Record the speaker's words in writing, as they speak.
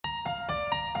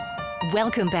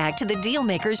Welcome back to the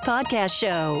Dealmakers Podcast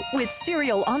Show with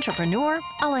serial entrepreneur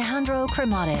Alejandro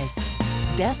Cremades,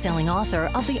 best-selling author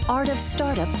of The Art of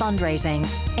Startup Fundraising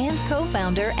and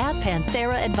co-founder at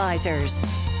Panthera Advisors.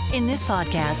 In this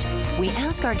podcast, we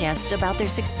ask our guests about their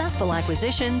successful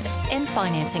acquisitions and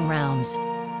financing rounds.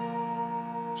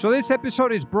 So this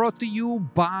episode is brought to you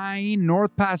by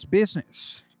NordPass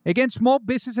Business. Again, small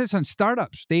businesses and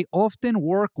startups, they often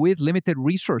work with limited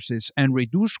resources and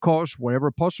reduce costs wherever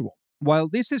possible. While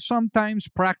this is sometimes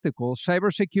practical,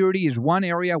 cybersecurity is one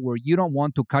area where you don't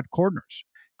want to cut corners.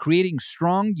 Creating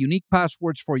strong, unique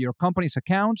passwords for your company's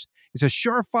accounts is a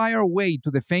surefire way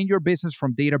to defend your business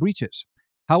from data breaches.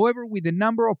 However, with the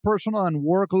number of personal and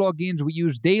work logins we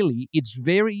use daily, it's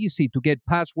very easy to get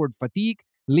password fatigue,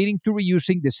 leading to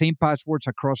reusing the same passwords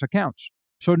across accounts.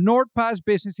 So NordPass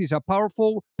Business is a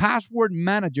powerful password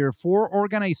manager for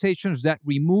organizations that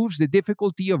removes the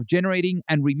difficulty of generating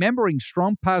and remembering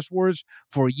strong passwords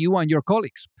for you and your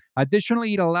colleagues.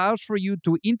 Additionally, it allows for you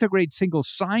to integrate single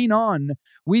sign-on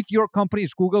with your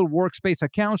company's Google Workspace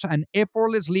accounts and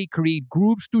effortlessly create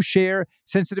groups to share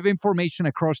sensitive information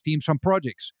across teams and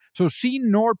projects. So see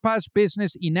NordPass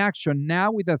Business in action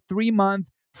now with a 3-month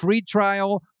free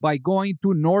trial by going to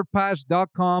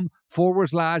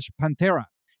nordpass.com/Panthera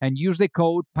and use the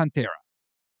code Panthera.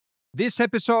 This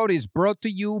episode is brought to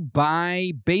you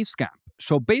by Basecamp.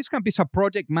 So Basecamp is a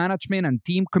project management and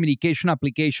team communication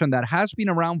application that has been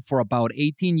around for about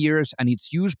 18 years, and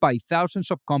it's used by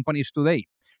thousands of companies today.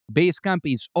 Basecamp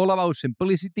is all about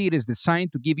simplicity. It is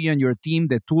designed to give you and your team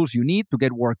the tools you need to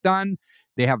get work done.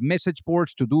 They have message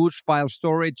boards, to-dos, file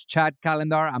storage, chat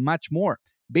calendar, and much more.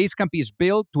 Basecamp is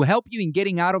built to help you in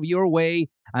getting out of your way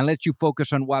and let you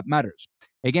focus on what matters.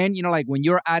 Again, like when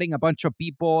you're adding a bunch of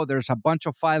people, there's a bunch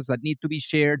of files that need to be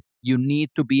shared. You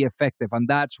need to be effective. And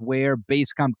that's where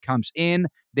Basecamp comes in.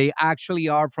 They actually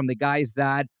are from the guys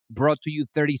that brought to you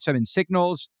 37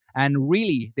 Signals. And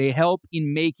really, they help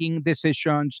in making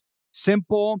decisions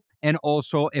simple and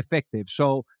also effective.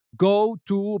 So go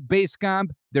to Basecamp.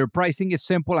 Their pricing is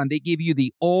simple, and they give you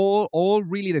the all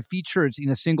really the features in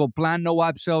a single plan. No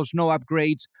upsells, no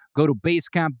upgrades. Go to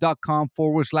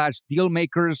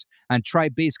basecamp.com/dealmakers and try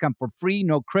Basecamp for free.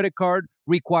 No credit card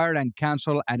required and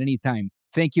cancel at any time.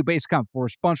 Thank you, Basecamp, for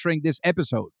sponsoring this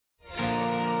episode.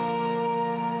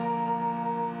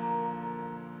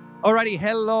 Alrighty,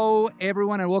 hello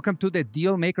everyone, and welcome to the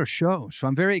Dealmaker Show. So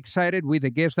I'm very excited with the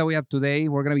guests that we have today.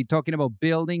 We're going to be talking about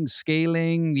building,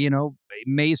 scaling,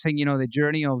 amazing, the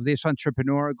journey of this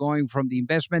entrepreneur going from the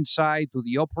investment side to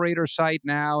the operator side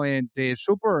now, and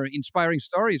super inspiring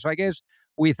story. So I guess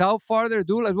without further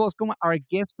ado, let's welcome our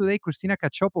guest today, Christina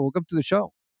Cacioppo. Welcome to the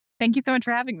show. Thank you so much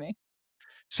for having me.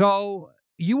 So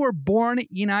you were born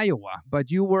in Iowa,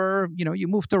 but you were, you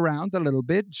moved around a little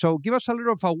bit. So give us a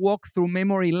little of a walk through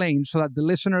memory lane so that the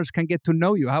listeners can get to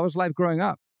know you. How was life growing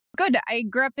up? Good. I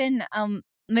grew up in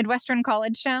Midwestern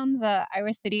college towns,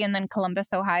 Iowa City and then Columbus,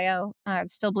 Ohio.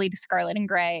 Still bleed scarlet and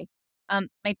gray.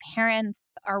 My parents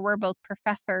were both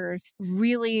professors,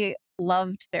 really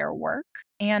loved their work.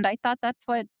 And I thought that's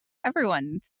what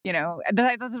everyone's,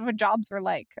 that's what jobs were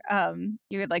like. You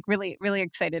were like really, really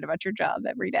excited about your job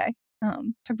every day.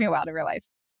 Took me a while to realize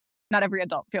not every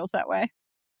adult feels that way.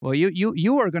 Well,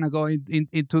 you were going to go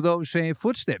into those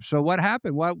footsteps. So what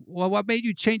happened? What made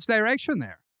you change direction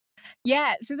there?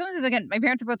 Yeah. So again, my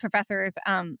parents were both professors,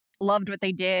 loved what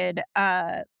they did,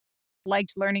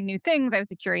 liked learning new things. I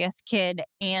was a curious kid,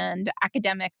 and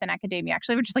academics and academia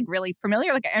actually were just like really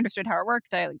familiar. Like I understood how it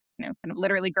worked. I kind of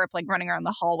literally grew up like running around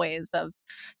the hallways of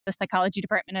the psychology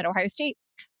department at Ohio State.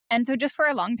 And so just for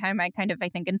a long time, I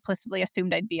think implicitly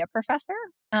assumed I'd be a professor,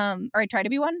 or I tried to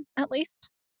be one at least.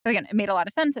 So again, it made a lot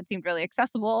of sense. It seemed really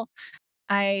accessible.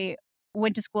 I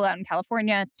went to school out in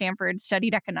California at Stanford,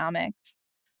 studied economics,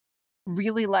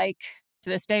 really to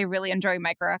this day, really enjoy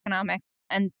microeconomics,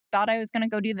 and thought I was going to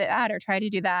go do that or try to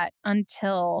do that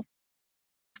until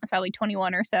I was probably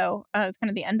 21 or so. It was kind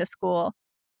of the end of school,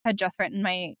 had just written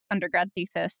my undergrad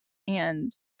thesis,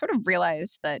 and sort of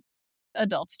realized that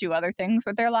adults do other things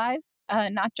with their lives,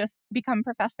 not just become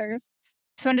professors.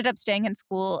 So ended up staying in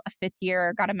school a 5th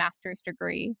year, got a master's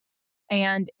degree.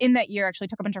 And in that year, actually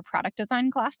took a bunch of product design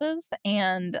classes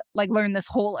and learned this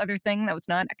whole other thing that was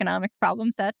not economics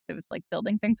problem sets. It was like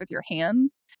building things with your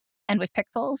hands and with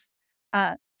pixels.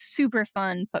 Super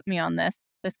fun, put me on this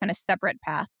kind of separate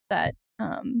path that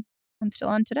I'm still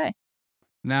on today.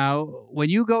 Now, when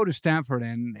you go to Stanford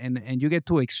and you get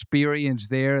to experience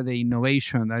there the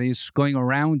innovation that is going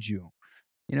around you,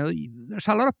 there's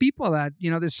a lot of people that,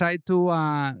 decide to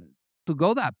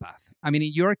go that path. I mean,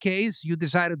 in your case, you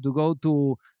decided to go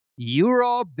to,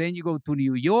 Europe, then you go to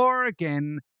New York.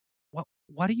 And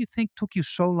what do you think took you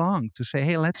so long to say,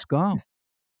 hey, let's go?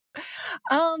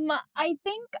 I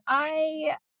think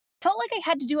I felt like I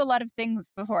had to do a lot of things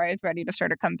before I was ready to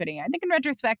start a company. I think in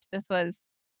retrospect, this was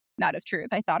not as true as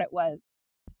I thought it was.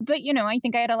 But, I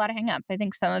think I had a lot of hangups. I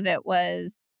think some of it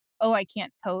was, oh, I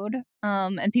can't code.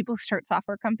 And people who start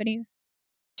software companies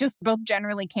just both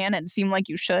generally can and seem like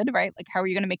you should, right? Like, how are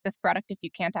you going to make this product if you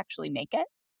can't actually make it?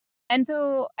 And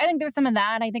so I think there's some of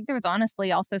that. I think there was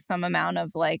honestly also some amount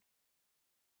of like,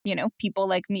 people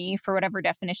like me, for whatever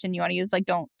definition you want to use, like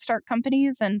don't start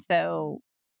companies. And so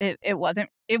it wasn't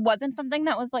something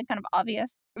that was like kind of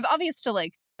obvious. It was obvious to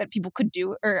like that people could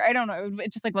do, or I don't know.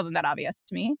 It just like wasn't that obvious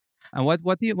to me. And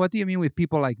what do you mean with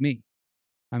people like me?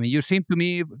 I mean, you seem to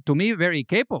me very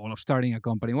capable of starting a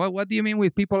company. What do you mean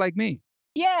with people like me?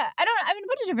 Yeah, I don't know. I mean, a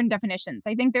bunch of different definitions.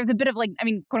 I think there's a bit of like, I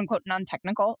mean, quote unquote,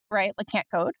 non-technical, right? Like can't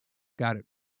code. Got it.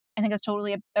 I think that's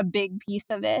totally a big piece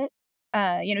of it.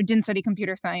 Didn't study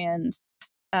computer science,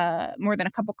 more than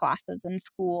a couple classes in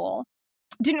school.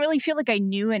 Didn't really feel like I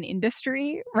knew an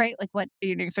industry, right? Like what,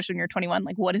 especially when you're 21,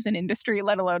 like what is an industry,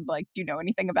 let alone like, do you know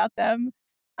anything about them?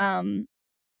 Um,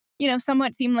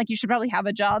 somewhat seemed like you should probably have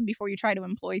a job before you try to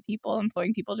employ people.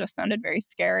 Employing people just sounded very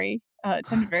scary. It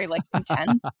sounded very like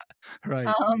intense.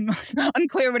 Right.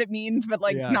 Unclear what it means, but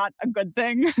like Yeah. not a good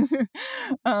thing.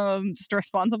 Just a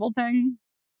responsible thing.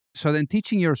 So then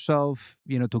teaching yourself,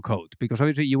 to code, because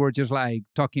obviously you were just like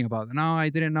talking about, no, I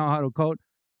didn't know how to code.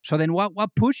 So then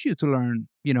what pushed you to learn,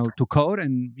 to code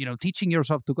and, teaching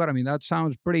yourself to code? I mean, that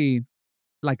sounds pretty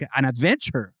like an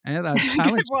adventure. That It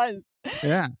challenge. was.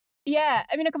 Yeah. Yeah,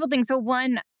 I mean, a couple things.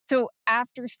 So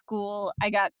after school, I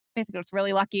got basically was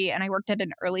really lucky, and I worked at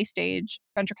an early stage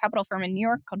venture capital firm in New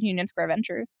York called Union Square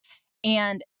Ventures.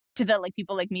 And to the like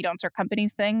people like me don't start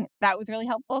companies thing, that was really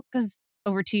helpful because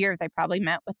over 2 years, I probably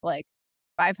met with like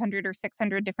 500 or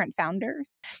 600 different founders,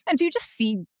 and so you just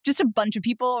see just a bunch of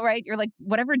people, right? You're like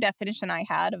whatever definition I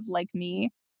had of like me,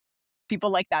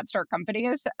 people like that start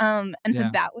companies, and so Yeah.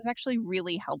 that was actually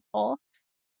really helpful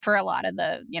for a lot of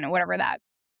the whatever that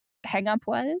hang up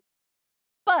was.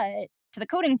 But to the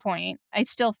coding point, I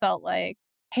still felt like,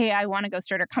 hey, I want to go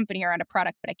start a company around a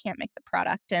product, but I can't make the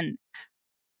product. And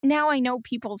now I know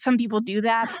some people do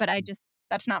that, but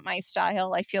that's not my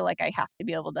style. I feel like I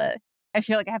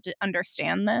feel like I have to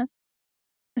understand this.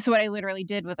 So what I literally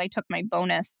did was I took my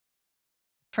bonus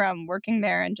from working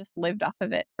there and just lived off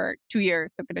of it for 2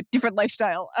 years, so a different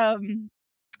lifestyle.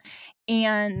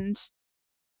 And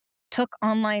took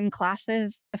online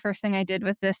classes. The first thing I did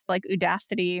was this like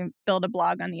Udacity build a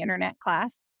blog on the internet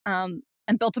class, and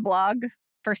built a blog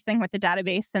first thing with the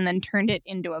database and then turned it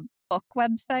into a book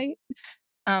website.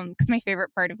 Because my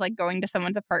favorite part of like going to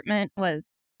someone's apartment was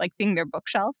like seeing their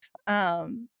bookshelf.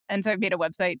 And so I made a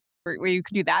website where you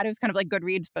could do that. It was kind of like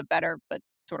Goodreads, but better, but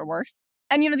sort of worse.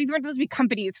 And these weren't supposed to be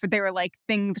companies, but they were like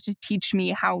things to teach me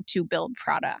how to build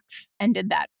products, and did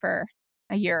that for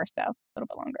a year or so, a little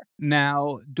bit longer.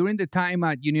 Now, during the time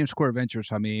at Union Square Ventures,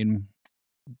 I mean,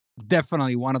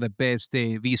 definitely one of the best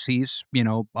VCs,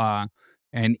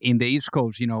 and in the East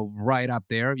Coast, right up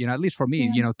there, at least for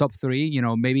me, Yeah. top three,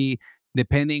 maybe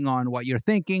depending on what you're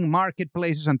thinking,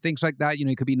 marketplaces and things like that,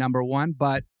 it could be number one.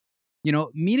 But,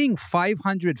 meeting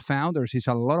 500 founders is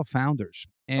a lot of founders.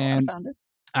 A lot of And founders.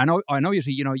 and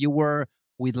obviously, you were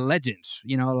with legends,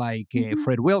 like Mhm.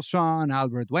 Fred Wilson,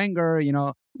 Albert Wenger,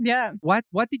 Yeah.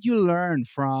 what did you learn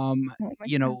from, Oh my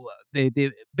God.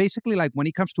 the basically like when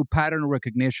it comes to pattern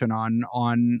recognition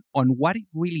on what it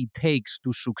really takes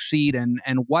to succeed, and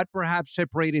what perhaps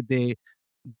separated the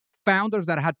founders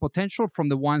that had potential from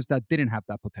the ones that didn't have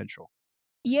that potential?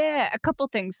 Yeah, a couple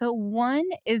things. So one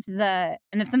is and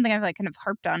it's something I've like kind of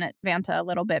harped on at Vanta a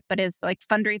little bit, but is like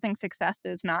fundraising success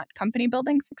is not company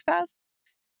building success.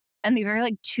 And these are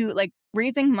like two, like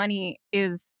raising money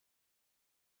is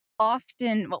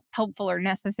often helpful or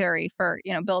necessary for,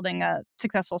 building a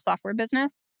successful software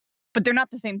business, but they're not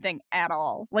the same thing at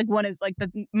all. Like one is like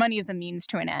the money is a means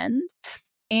to an end.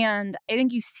 And I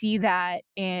think you see that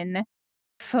in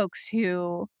folks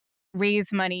who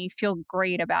raise money, feel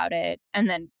great about it, and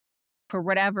then for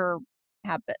whatever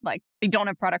happen, like they don't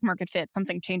have product market fit,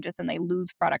 something changes and they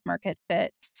lose product market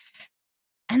fit.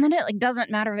 And then it like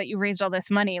doesn't matter that you raised all this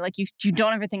money, like you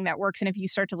don't have everything that works. And if you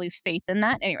start to lose faith in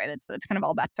that, anyway, that's kind of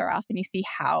all bets are off. And you see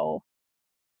how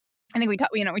I think we talk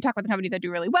about the companies that do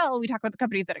really well. We talk about the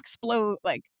companies that explode,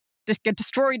 like just get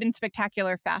destroyed in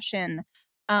spectacular fashion.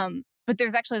 But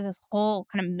there's actually this whole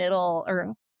kind of middle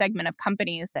or segment of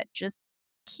companies that just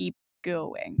keep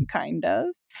going, kind of,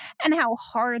 and how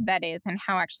hard that is, and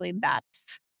how actually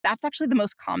that's actually the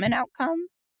most common outcome.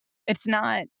 It's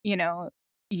not,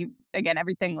 again,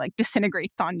 everything like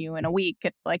disintegrates on you in a week.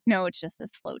 It's like, no, it's just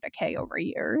this slow decay over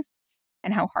years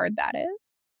and how hard that is.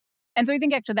 And so I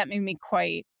think actually that made me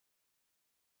quite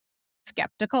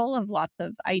skeptical of lots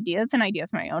of ideas and ideas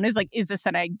of my own. Is like, is this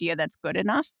an idea that's good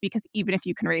enough? Because even if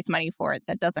you can raise money for it,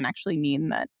 that doesn't actually mean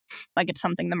that like it's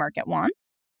something the market wants.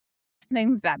 I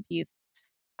think that piece.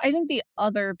 I think the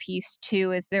other piece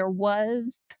too is there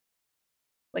was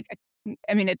like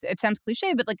it sounds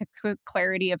cliche, but like a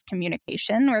clarity of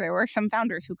communication, where there were some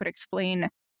founders who could explain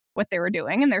what they were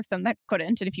doing, and there's some that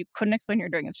couldn't. And if you couldn't explain what you're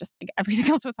doing, it's just like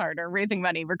everything else was harder: raising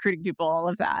money, recruiting people, all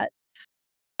of that.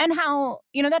 And how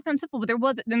that sounds simple, but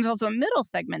there's also a middle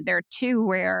segment there too,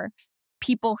 where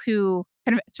people who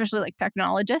kind of, especially like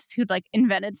technologists, who'd like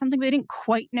invented something, they didn't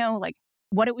quite know like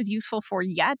what it was useful for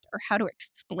yet or how to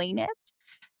explain it.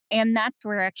 And that's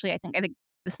where actually I think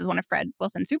this is one of Fred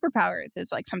Wilson's superpowers,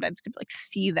 is like sometimes could like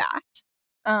see that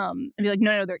and be like,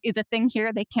 no, there is a thing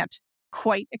here. They can't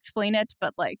quite explain it,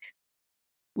 but like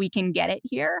we can get it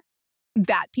here.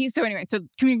 That piece. So anyway, so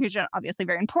communication obviously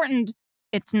very important.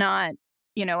 It's not,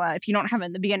 if you don't have it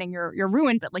in the beginning, you're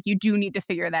ruined. But like you do need to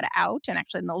figure that out. And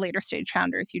actually, in the later stage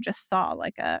founders, you just saw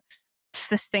like a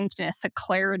succinctness, a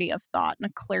clarity of thought, and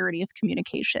a clarity of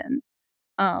communication.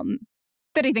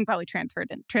 That I think probably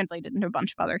translated into a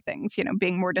bunch of other things,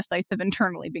 being more decisive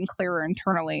internally, being clearer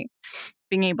internally,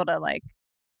 being able to like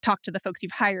talk to the folks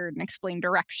you've hired and explain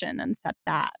direction and set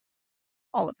that,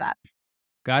 all of that.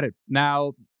 Got it.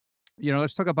 Now,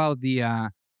 let's talk about the,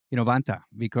 Vanta,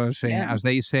 because as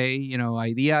they say,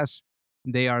 ideas,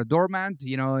 they are dormant,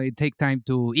 it take time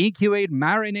to incubate,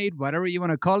 marinate, whatever you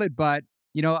want to call it. But,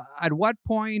 at what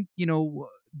point,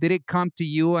 did it come to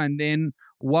you? And then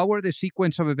what were the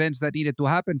sequence of events that needed to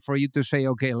happen for you to say,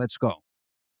 okay, let's go?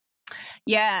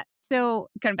 Yeah. So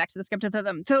kind of back to the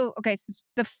skepticism. So, okay. So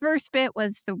the first bit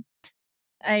was, so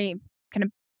I kind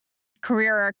of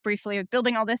career arc briefly was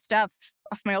building all this stuff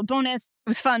off my old bonus. It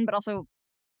was fun, but also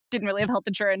didn't really have health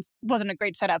insurance. Wasn't a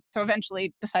great setup. So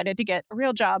eventually decided to get a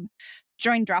real job,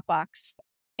 joined Dropbox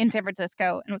in San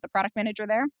Francisco, and was a product manager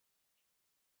there,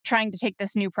 trying to take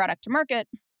this new product to market,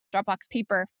 Dropbox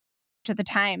Paper, to the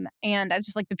time. And I was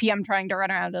just like the PM trying to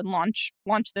run around and launch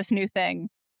this new thing,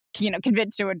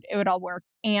 convinced it would all work.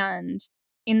 And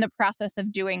in the process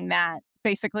of doing that,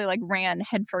 basically like ran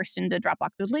headfirst into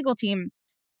Dropbox's legal team,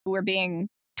 who were being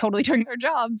totally doing their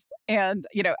jobs. And,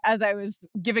 as I was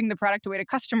giving the product away to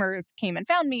customers, came and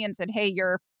found me and said, hey,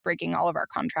 you're breaking all of our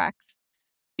contracts.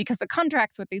 Because the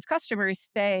contracts with these customers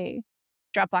say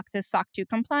Dropbox is SOC 2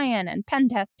 compliant and pen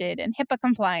tested and HIPAA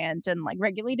compliant and like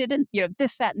regulated and,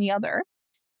 this, that, and the other.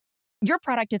 Your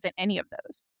product isn't any of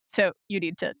those. So you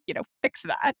need to, fix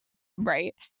that.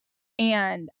 Right.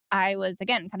 And I was,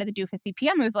 again, kind of the doofusy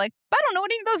PM who's like, I don't know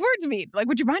what any of those words mean. Like,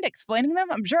 would you mind explaining them?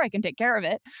 I'm sure I can take care of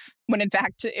it. When in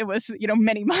fact, it was,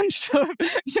 many months of,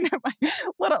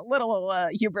 my little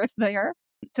hubris there.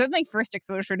 So my first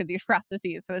exposure to these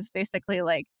processes was basically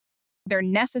like, they're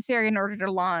necessary in order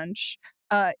to launch.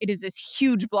 It is this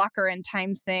huge blocker in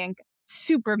time sink,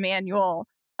 super manual,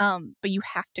 but you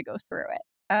have to go through it.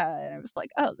 And I was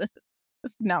like, oh, this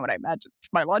is not what I imagined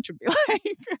my launch would be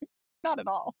like. Not at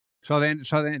all. So then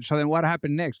what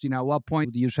happened next? At what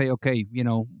point do you say, okay,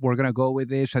 we're going to go with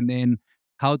this? And then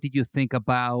how did you think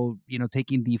about,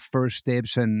 taking the first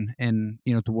steps and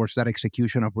towards that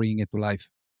execution of bringing it to life?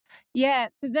 Yeah.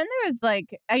 So then there was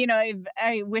like,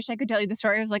 I wish I could tell you the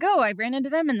story. I was like, oh, I ran into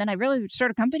them and then I really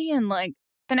started a company. And like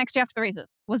the next day after the races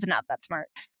was not that smart.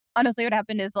 Honestly, what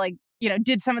happened is like,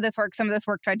 did some of this work,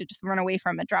 tried to just run away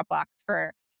from a Dropbox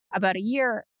for about a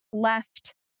year,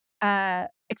 left,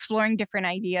 exploring different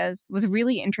ideas, was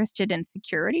really interested in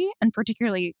security and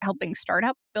particularly helping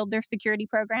startups build their security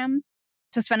programs.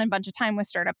 So spent a bunch of time with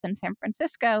startups in San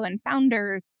Francisco and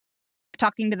founders,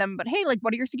 talking to them about, hey, like,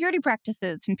 what are your security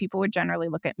practices? And people would generally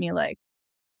look at me like,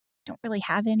 don't really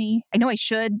have any. I know I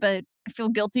should, but I feel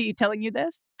guilty telling you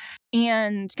this.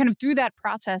 And kind of through that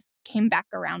process came back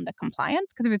around to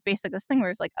compliance, because it was basically this thing where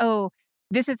it's like, oh,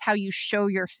 this is how you show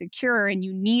you're secure and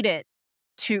you need it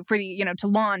to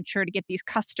launch or to get these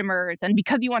customers. And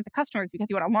because you want the customers, because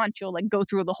you want to launch, you'll like go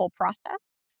through the whole process.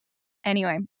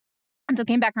 Anyway, and so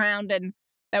came back around, and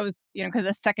that was, because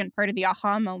the second part of the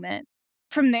aha moment.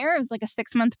 From there, it was like a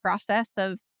 6-month process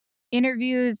of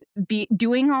interviews,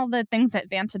 doing all the things that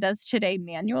Vanta does today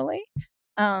manually.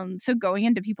 So going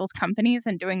into people's companies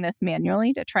and doing this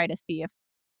manually to try to see if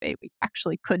we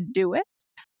actually could do it,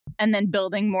 and then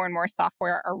building more and more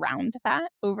software around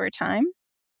that over time.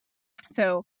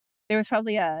 So there was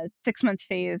probably a 6-month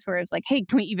phase where it's like, hey,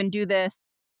 can we even do this?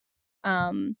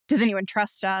 Does anyone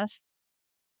trust us?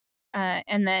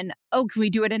 And then, can we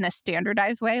do it in a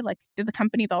standardized way? Like, do the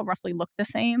companies all roughly look the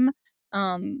same?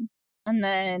 And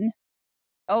then,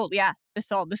 yeah, this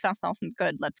sounds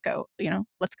good. Let's go,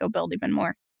 let's go build even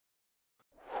more.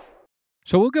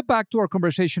 So we'll get back to our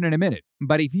conversation in a minute.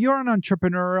 But if you're an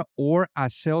entrepreneur or a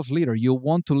sales leader, you'll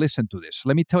want to listen to this.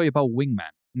 Let me tell you about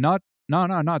Wingman. Not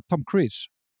Tom Cruise.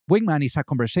 Wingman is a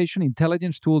conversation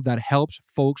intelligence tool that helps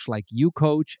folks like you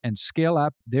coach and scale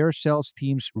up their sales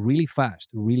teams really fast,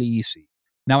 really easy.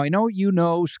 Now, I know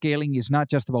scaling is not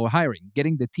just about hiring.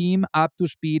 Getting the team up to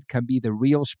speed can be the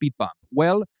real speed bump.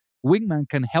 Well, Wingman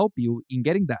can help you in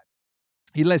getting that.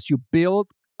 It lets you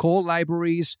build call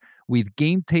libraries with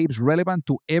game tapes relevant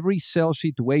to every sales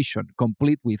situation,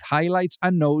 complete with highlights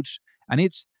and notes, and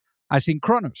it's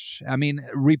asynchronous. I mean,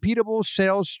 repeatable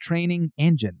sales training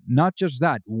engine. Not just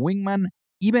that, Wingman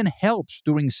even helps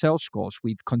during sales calls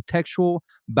with contextual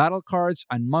battle cards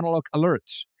and monologue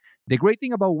alerts. The great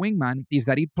thing about Wingman is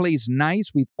that it plays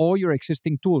nice with all your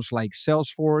existing tools like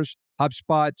Salesforce,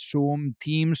 HubSpot, Zoom,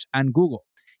 Teams, and Google.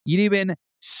 It even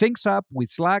syncs up with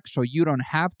Slack so you don't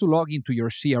have to log into your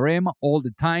CRM all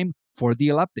the time for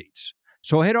deal updates.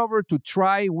 So head over to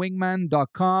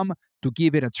trywingman.com to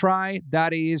give it a try.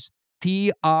 That is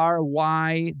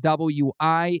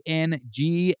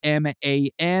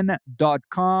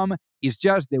trywingman.com. It's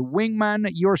just the Wingman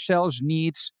your sales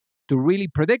needs to really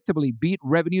predictably beat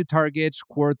revenue targets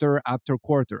quarter after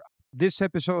quarter. This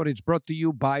episode is brought to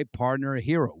you by Partner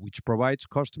Hero, which provides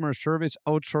customer service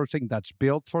outsourcing that's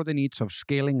built for the needs of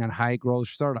scaling and high-growth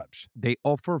startups. They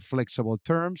offer flexible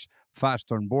terms, fast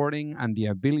onboarding, and the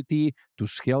ability to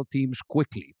scale teams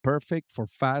quickly. Perfect for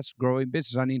fast-growing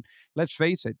business. I mean, let's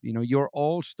face it, you're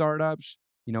all startups.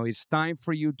 It's time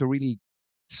for you to really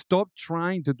stop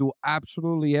trying to do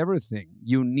absolutely everything.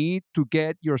 You need to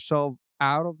get yourself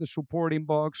out of the support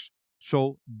inbox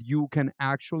so you can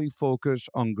actually focus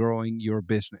on growing your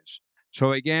business.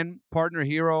 So again, Partner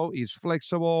Hero is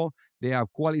flexible. They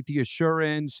have quality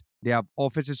assurance. They have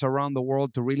offices around the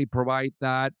world to really provide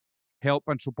that help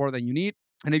and support that you need.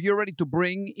 And if you're ready to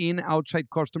bring in outside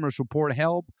customer support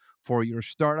help for your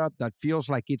startup that feels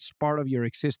like it's part of your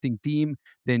existing team,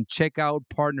 then check out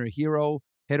Partner Hero.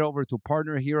 Head over to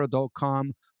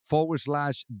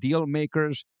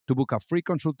partnerhero.com/dealmakers to book a free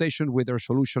consultation with their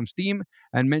solutions team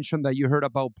and mention that you heard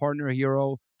about Partner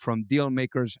Hero from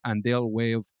Dealmakers, and they'll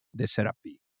waive the setup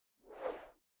fee.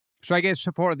 So I guess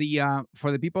for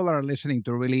the people that are listening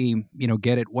to really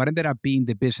get it, what ended up being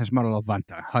the business model of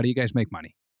Vanta? How do you guys make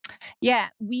money? Yeah,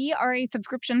 we are a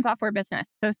subscription software business.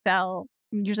 So sell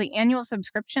usually annual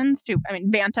subscriptions to,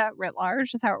 Vanta writ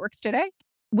large is how it works today.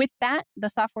 With that, the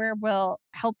software will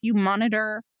help you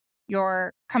monitor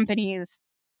your company's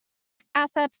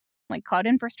assets like cloud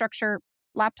infrastructure,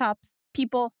 laptops,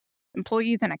 people,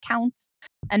 employees and accounts,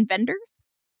 and vendors.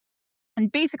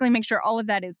 And basically make sure all of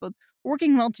that is both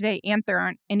working well today and there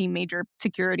aren't any major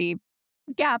security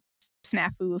gaps,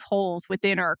 snafus, holes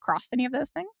within or across any of those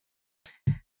things.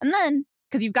 And then,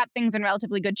 because you've got things in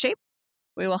relatively good shape,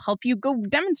 we will help you go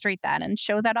demonstrate that and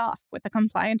show that off with a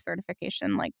compliance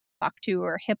certification like SOC 2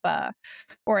 or HIPAA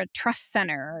or a trust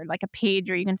center, or like a page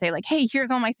where you can say like, hey, here's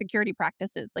all my security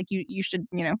practices. Like you should,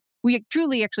 we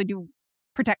truly actually do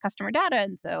protect customer data.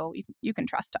 And so you can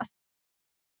trust us.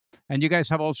 And you guys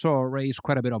have also raised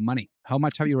quite a bit of money. How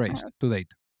much have you raised to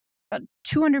date? About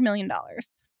 $200 million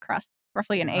across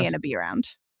roughly an A and a B round.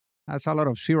 That's a lot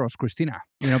of zeros, Christina.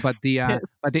 But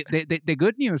the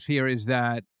good news here is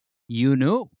that you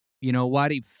knew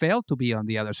what it felt to be on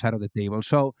the other side of the table.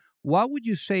 So what would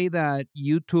you say that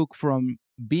you took from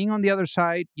being on the other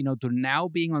side, to now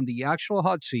being on the actual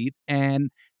hot seat and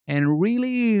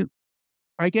really,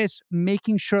 I guess,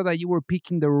 making sure that you were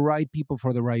picking the right people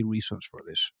for the right reasons for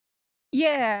this?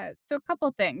 Yeah. So a couple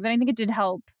of things. And I think it did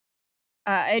help.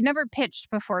 I had never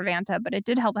pitched before Vanta, but it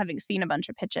did help having seen a bunch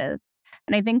of pitches.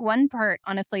 And I think one part,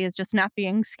 honestly, is just not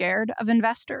being scared of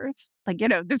investors. Like,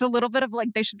 there's a little bit of like,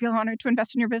 they should feel honored to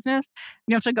invest in your business.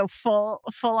 You don't have to go full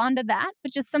onto that,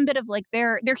 but just some bit of like,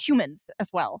 they're humans as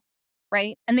well,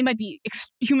 right? And they might be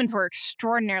humans who are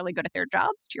extraordinarily good at their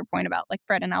jobs, to your point about like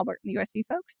Fred and Albert and the USV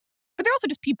folks, but they're also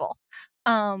just people.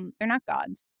 They're not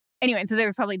gods. Anyway, so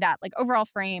there's probably that like overall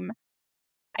frame.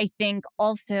 I think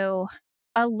also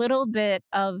a little bit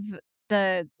of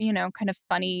the, kind of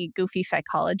funny, goofy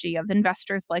psychology of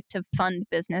investors like to fund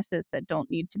businesses that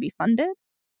don't need to be funded.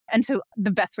 And so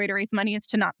the best way to raise money is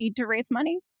to not need to raise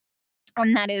money.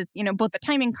 And that is, both the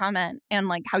timing comment and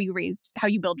like how you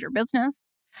build your business.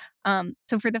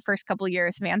 So for the first couple of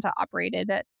years, Vanta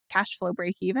operated at cash flow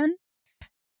break even.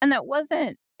 And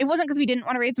it it wasn't because we didn't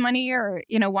want to raise money or,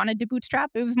 wanted to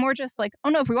bootstrap. It was more just like, oh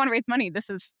no, if we want to raise money, this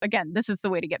is the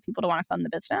way to get people to want to fund the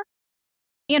business.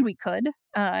 And we could,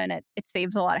 and it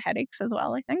saves a lot of headaches as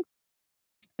well, I think.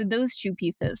 So those two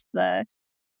pieces,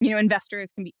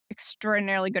 investors can be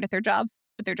extraordinarily good at their jobs,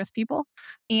 but they're just people.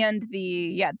 And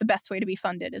the best way to be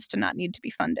funded is to not need to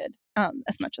be funded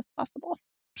as much as possible.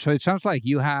 So it sounds like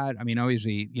you had,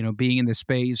 obviously, being in the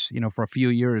space, for a few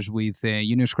years with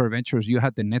Union Square Ventures, you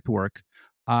had the network.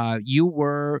 You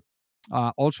were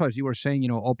also, as you were saying,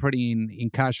 operating in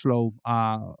cash flow,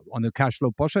 on the cash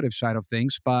flow positive side of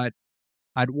things. But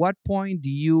at what point do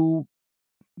you,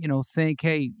 think,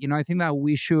 hey, I think that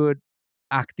we should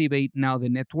activate now the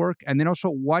network? And then also,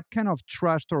 what kind of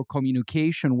trust or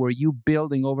communication were you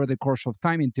building over the course of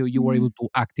time until you were able to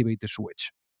activate the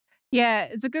switch? Yeah,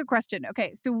 it's a good question.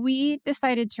 Okay, so we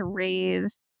decided to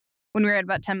raise when we were at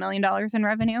about $10 million in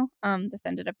revenue. This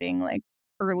ended up being like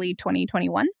early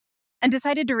 2021, and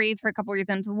decided to raise for a couple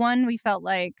reasons. One, we felt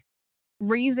like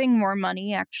raising more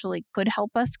money actually could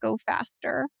help us go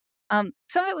faster. Some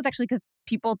of it was actually because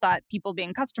people thought, people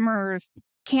being customers,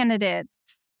 candidates,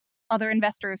 other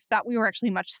investors, thought we were actually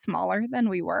much smaller than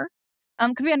we were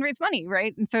because we hadn't raised money,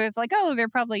 right? And so it's like, oh, they're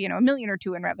probably, $1 million or $2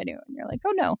 million in revenue. And you're like,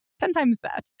 oh no, 10 times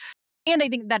that. And I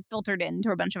think that filtered into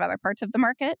a bunch of other parts of the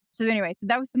market. So anyway, so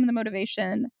that was some of the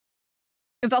motivation.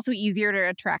 It was also easier to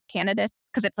attract candidates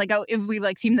because it's like, oh, if we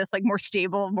seem this more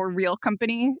stable, more real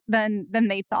company than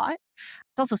they thought.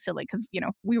 It's also silly because,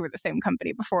 we were the same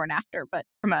company before and after, but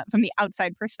from the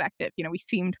outside perspective, we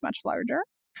seemed much larger.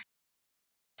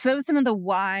 So that was some of the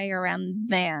why around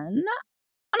then.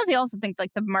 Honestly, I also think the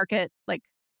market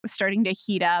was starting to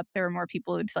heat up. There were more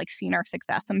people who'd seen our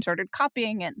success and started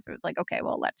copying it. So it was like, okay,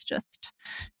 well, let's just,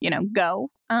 go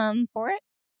for it.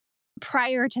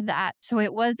 Prior to that, so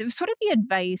it was sort of the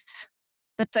advice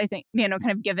that's, I think,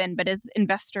 kind of given, but as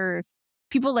investors,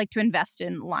 people like to invest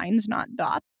in lines, not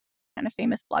dots. Kind of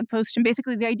famous blog post. And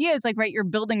basically the idea is right, you're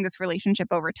building this relationship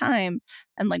over time,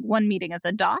 and one meeting is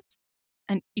a dot.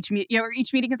 And each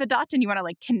meeting is a dot, and you want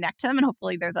to connect them, and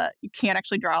hopefully you can't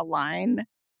actually draw a line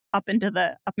up into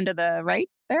the right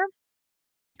there.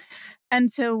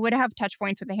 And so would have touch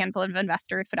points with a handful of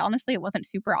investors, but honestly, it wasn't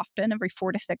super often. Every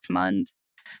 4 to 6 months,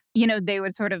 they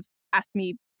would sort of ask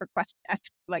me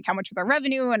how much of their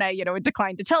revenue, and I, would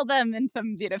decline to tell them in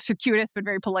some, circuitous but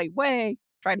very polite way.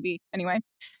 Try to be anyway.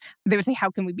 They would say,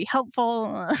 "How can we be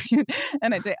helpful?"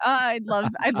 And I'd say, "I'd love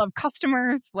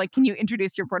customers. Can you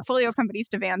introduce your portfolio companies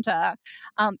to Vanta?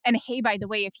 And hey, by the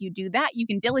way, if you do that, you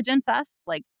can diligence us.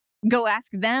 Go ask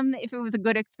them if it was a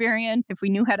good experience, if we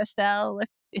knew how to sell,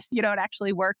 if it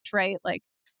actually worked, right?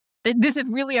 This is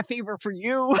really a favor for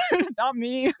you, not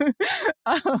me."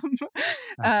 And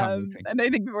I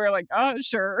think we were like, "Oh,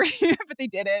 sure," but they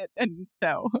did it, and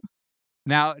so.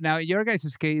 Now, in your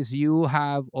guys' case, you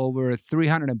have over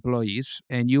 300 employees,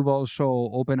 and you've also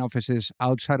opened offices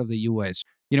outside of the U.S.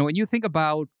 When you think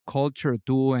about culture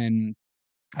too, and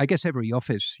I guess every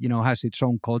office, has its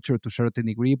own culture to a certain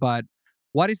degree, but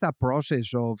what is that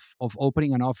process of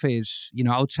opening an office,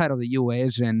 outside of the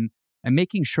U.S. and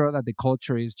making sure that the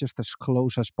culture is just as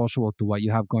close as possible to what you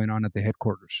have going on at the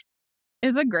headquarters?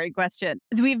 It's a great question.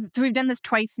 So we've done this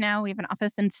twice now. We have an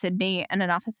office in Sydney and an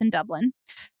office in Dublin.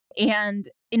 And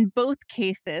in both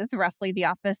cases, roughly the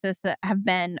offices that have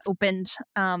been opened,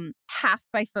 half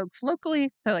by folks locally,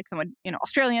 so someone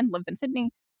Australian, lived in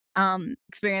Sydney,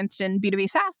 experienced in B2B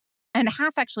SaaS, and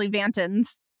half actually Vantans,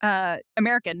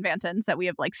 American Vantans that we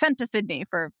have sent to Sydney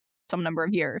for some number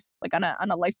of years, on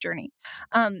a life journey.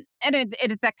 And it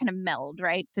is that kind of meld,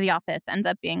 right? So the office ends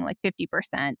up being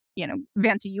 50%,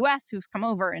 Vanta US who's come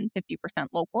over, and 50%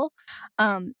 local.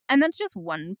 And that's just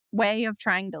one way of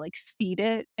trying to seed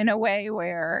it in a way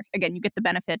where, again, you get the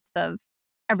benefits of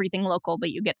everything local,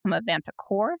 but you get some of Vanta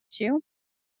core too.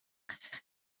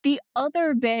 The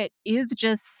other bit is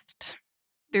just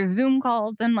there's Zoom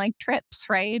calls and trips,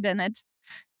 right? And it's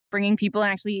bringing people,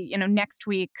 and actually, next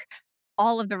week,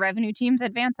 all of the revenue teams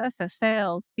at Vanta, so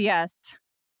sales, CS,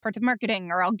 parts of marketing,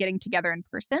 are all getting together in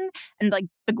person. And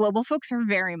the global folks are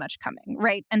very much coming,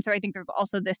 right? And so I think there's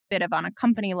also this bit of, on a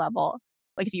company level,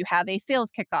 if you have a sales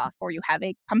kickoff or you have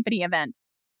a company event,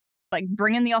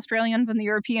 bring in the Australians and the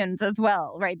Europeans as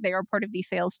well, right? They are part of the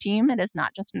sales team. It is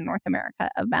not just a North America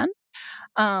event.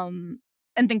 And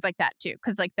things like that too,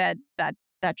 because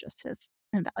that just is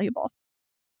invaluable.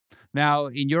 Now,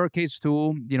 in your case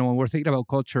too, when we're thinking about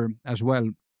culture as well,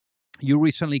 you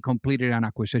recently completed an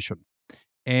acquisition.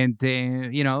 And,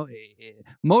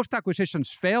 most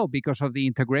acquisitions fail because of the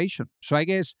integration. So I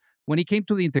guess when it came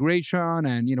to the integration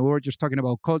and, we were just talking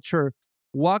about culture,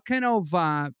 What kind of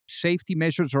safety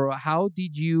measures, or how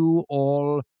did you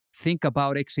all think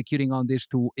about executing on this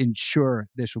to ensure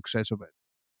the success of it?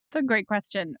 It's a great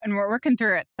question, and we're working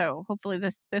through it. So hopefully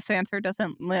this answer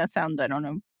doesn't sound, I don't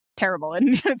know, terrible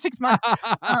in 6 months,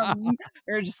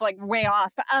 or just like way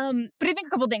off. But I think a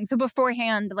couple things. So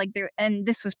beforehand, like there, and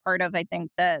this was part of, I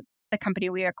think, the company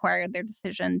we acquired, their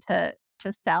decision to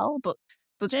sell, but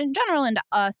in general, and to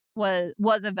us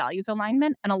was a values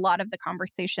alignment, and a lot of the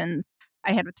conversations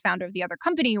I had with the founder of the other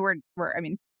company were, I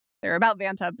mean, they're about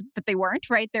Vanta, but they weren't,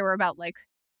 right. They were about, like,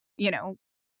 you know,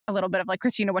 a little bit of like,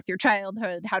 Christina, what's your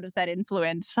childhood? How does that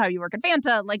influence how you work at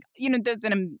Vanta? Like, those,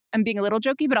 and I'm being a little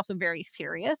jokey, but also very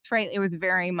serious, right? It was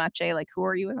very much a like, who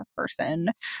are you as a person?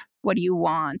 What do you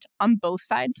want? On both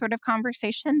sides sort of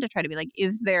conversation to try to be like,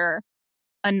 is there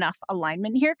enough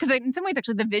alignment here? Because in some ways,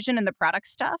 actually, the vision and the product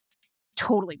stuff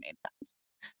totally made sense.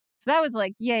 So that was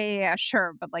like, yeah,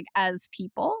 sure. But like, as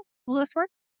people, will this work?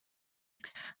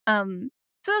 So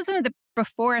those are some of the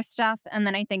before stuff. And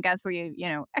then I think as we,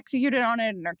 executed on it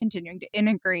and are continuing to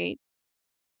integrate,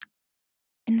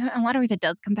 in a lot of ways it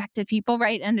does come back to people,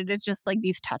 right? And it is just like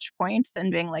these touch points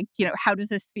and being like, how does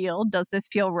this feel? Does this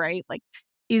feel right? Like,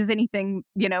 is anything,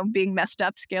 being messed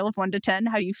up, scale of 1 to 10?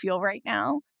 How do you feel right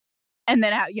now? And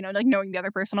then how, like knowing the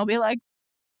other person will be like,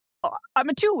 oh, I'm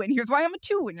a 2 and here's why I'm a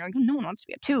 2. And you're like, no one wants to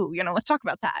be a 2, let's talk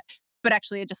about that. But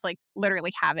actually it just like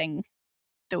literally having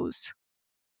those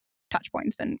touch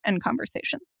points and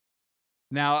conversations.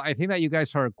 Now, I think that you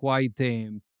guys are quite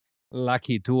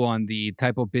lucky too on the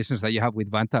type of business that you have with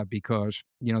Vanta, because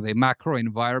the macro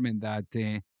environment that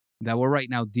we're right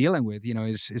now dealing with,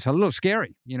 is a little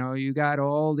scary. You got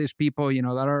all these people,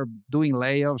 that are doing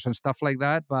layoffs and stuff like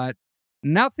that, but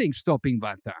nothing's stopping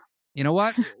Vanta. You know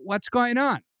what? What's going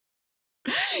on?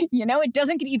 It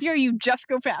doesn't get easier. You just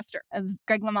go faster, as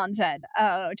Greg LeMond said,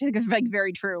 which I think is like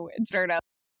very true in startup.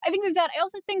 I think there's that. I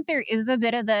also think there is a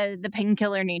bit of the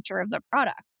painkiller nature of the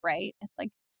product, right? It's like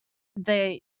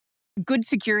the good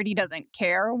security doesn't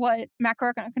care what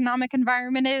macroeconomic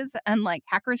environment is, and like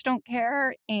hackers don't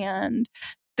care. And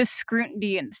the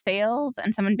scrutiny in sales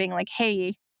and someone being like,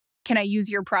 hey, can I use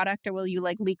your product, or will you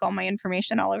like leak all my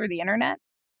information all over the internet?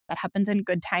 That happens in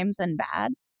good times and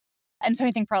bad. And so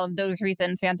I think for all of those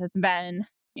reasons, Vanta's been,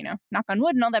 knock on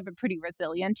wood and all that, but pretty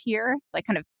resilient here. Like,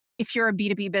 kind of, if you're a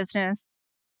B2B business,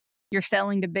 you're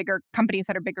selling to bigger companies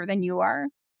that are bigger than you are,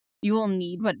 you will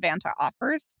need what Vanta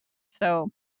offers. So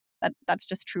that's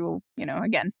just true,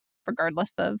 again,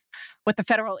 regardless of what the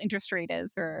federal interest rate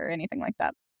is or anything like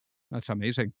that. That's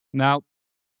amazing. Now,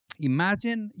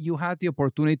 imagine you had the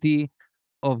opportunity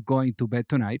of going to bed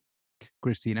tonight,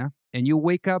 Christina, and you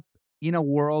wake up in a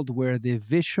world where the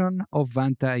vision of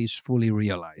Vanta is fully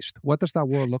realized. What does that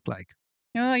world look like?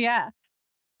 Oh, yeah.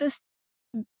 The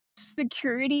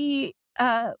security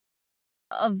of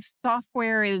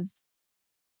software is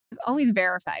always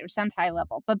verified, which sounds high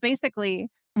level, but basically,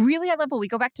 really high level, we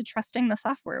go back to trusting the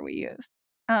software we use,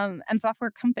 and software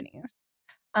companies.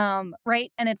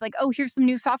 Right. And it's like, oh, here's some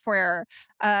new software.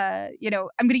 I'm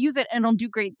going to use it and it'll do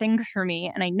great things for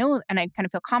me. And I know, and I kind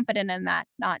of feel confident in that,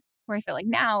 not where I feel like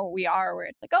now we are, where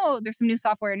it's like, oh, there's some new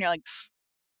software. And you're like,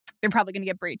 they're probably going to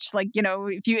get breached. Like,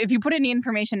 if you put any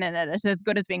information in it, it's as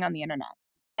good as being on the internet.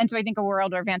 And so I think a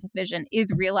world where Vanta's vision is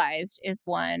realized is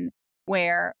one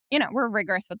where, we're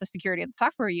rigorous with the security of the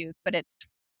software we use, but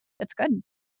it's good.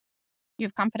 You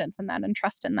have confidence in that and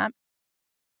trust in that.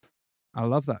 I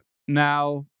love that.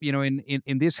 Now,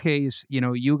 in this case,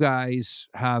 you guys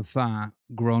have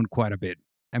grown quite a bit.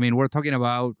 I mean, we're talking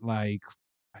about like,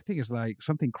 I think it's like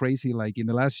something crazy, like in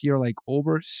the last year, like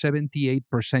over 78%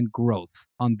 growth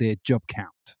on the job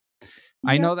count.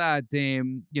 I Yeah. know that,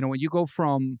 when you go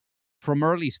from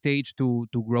early stage to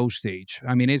growth stage,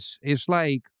 I mean, it's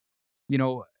like,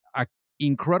 a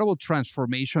incredible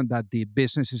transformation that the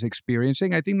business is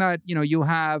experiencing. I think that, you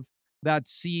have that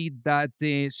seed, that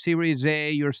Series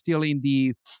A, you're still in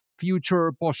the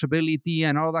future possibility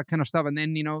and all that kind of stuff. And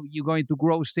then, you go into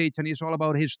growth stage and it's all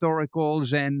about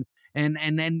historicals and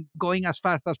then going as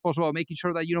fast as possible, making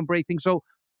sure that you don't break things. So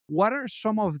what are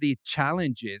some of the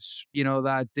challenges,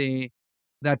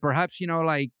 that perhaps,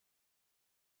 like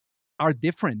are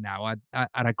different now at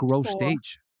a growth Cool.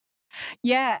 stage?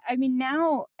 Yeah, I mean,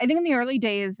 now, I think in the early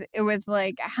days, it was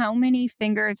like, how many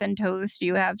fingers and toes do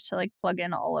you have to like plug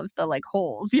in all of the like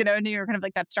holes, and you're kind of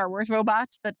like that Star Wars robot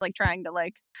that's like trying to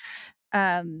like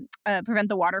prevent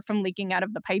the water from leaking out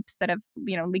of the pipes that have,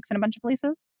 leaks in a bunch of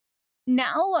places.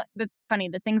 Now, the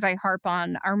things I harp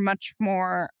on are much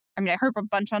more, I mean, I harp a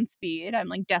bunch on speed. I'm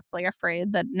like deathly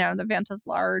afraid that now the Vanta's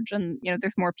large and,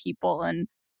 there's more people and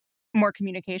more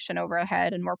communication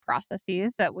overhead and more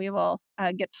processes that we will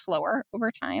get slower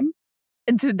over time.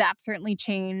 And so that certainly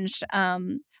changed.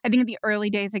 I think in the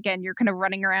early days, again, you're kind of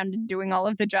running around and doing all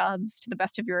of the jobs to the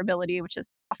best of your ability, which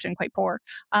is often quite poor.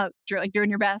 You're like doing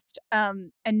your best.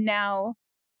 And now,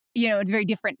 it's very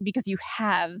different because you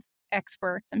have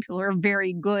experts and people who are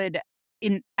very good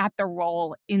at the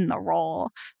role, in the role.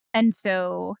 And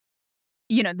so,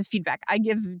 the feedback I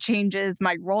give changes,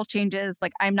 my role changes.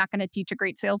 Like, I'm not going to teach a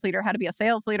great sales leader how to be a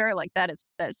sales leader. Like, that's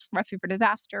recipe for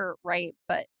disaster, right?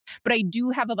 But I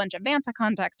do have a bunch of Vanta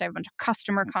context. I have a bunch of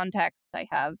customer context. I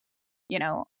have,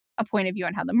 a point of view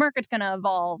on how the market's going to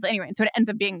evolve. Anyway, and so it ends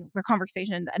up being, the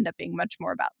conversations end up being much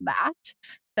more about that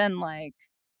than like,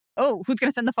 oh, who's going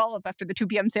to send the follow-up after the 2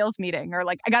 p.m. sales meeting? Or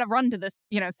like, I got to run to this,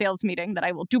 sales meeting that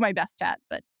I will do my best at.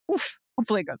 But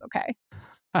hopefully it goes okay.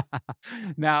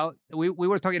 Now, we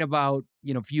were talking about,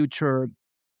 future,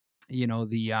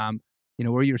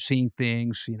 where you're seeing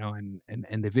things,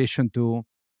 and the vision too.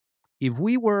 If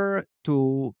we were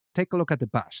to take a look at the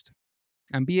past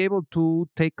and be able to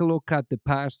take a look at the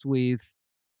past with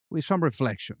some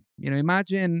reflection,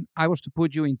 imagine I was to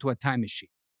put you into a time machine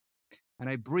and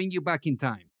I bring you back in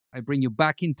time. I bring you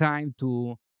back in time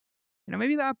to,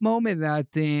 maybe that moment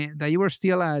that you were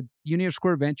still at Union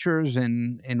Square Ventures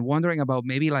and wondering about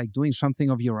maybe like doing something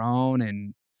of your own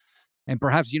and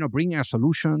perhaps, bringing a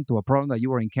solution to a problem that you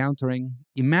were encountering.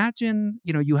 Imagine,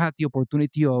 you had the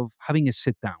opportunity of having a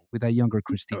sit down with that younger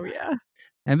Christina. Oh, yeah.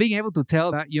 And being able to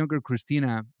tell that younger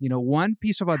Christina, one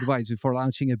piece of advice before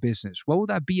launching a business. What would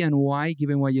that be and why,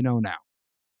 given what you know now?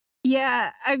 Yeah,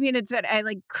 I mean, it's that I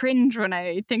like cringe when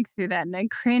I think through that, and I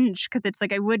cringe because it's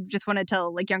like I would just want to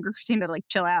tell like younger Christina to like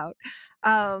chill out.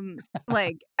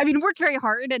 Work very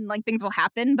hard and like things will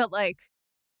happen, but like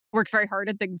work very hard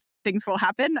and things will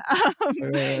happen.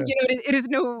 It is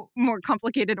no more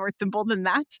complicated or simple than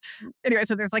that. Anyway,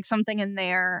 so there's like something in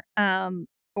there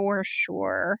for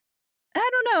sure. I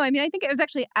don't know. I mean, I think it was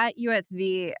actually at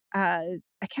USV. I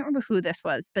can't remember who this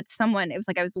was, but someone. It was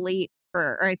like I was late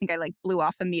or I think I like blew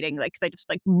off a meeting, like because I just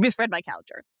like misread my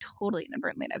calendar totally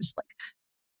inadvertently, and I was just like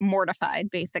mortified,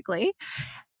 basically.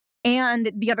 And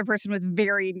the other person was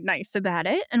very nice about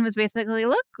it and was basically,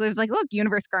 look,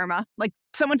 universe karma. Like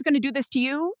someone's going to do this to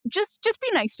you. Just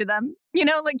be nice to them.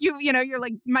 You're like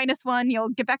 -1, you'll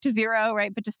get back to 0,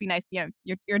 right? But just be nice.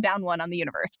 You're down 1 on the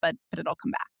universe, but it'll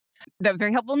come back. That was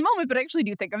very helpful in the moment, but I actually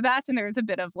do think of that. And there was a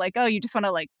bit of like, oh, you just want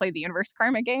to like play the universe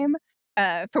karma game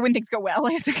for when things go well.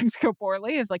 If things go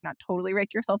poorly, is like not totally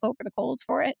rake yourself over the coals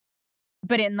for it.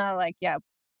 But in the like,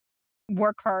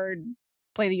 work hard,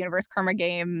 play the universe karma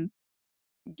game.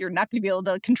 You're not going to be able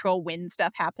to control when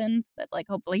stuff happens, but like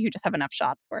hopefully you just have enough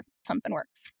shots where something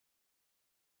works.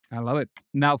 I love it.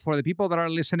 Now, for the people that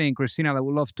are listening, Christina, that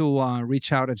would love to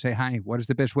reach out and say hi. What is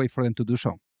the best way for them to do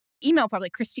so? Email probably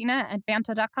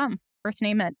Christina@vanta.com. First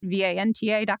name at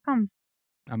vanta.com.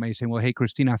 Amazing. Well, hey,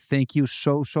 Christina, thank you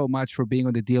so much for being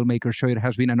on the Dealmaker Show. It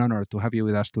has been an honor to have you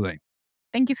with us today.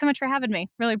 Thank you so much for having me.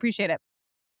 Really appreciate it.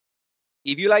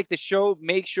 If you like the show,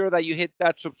 make sure that you hit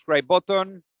that subscribe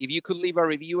button. If you could leave a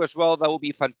review as well, that would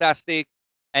be fantastic.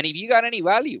 And if you got any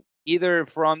value, either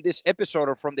from this episode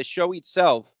or from the show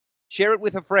itself, share it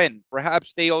with a friend.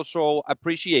 Perhaps they also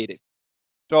appreciate it.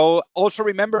 So also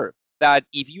remember that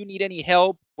if you need any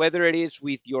help, whether it is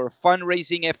with your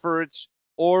fundraising efforts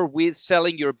or with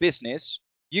selling your business,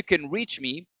 you can reach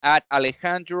me at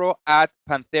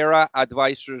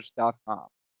alejandro@pantheraadvisors.com.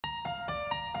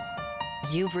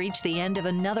 You've reached the end of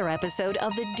another episode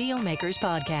of the Dealmakers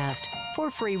Podcast. For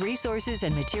free resources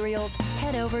and materials,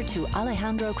 head over to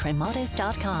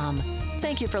alejandrocremades.com.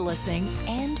 Thank you for listening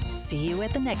and see you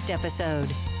at the next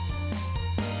episode.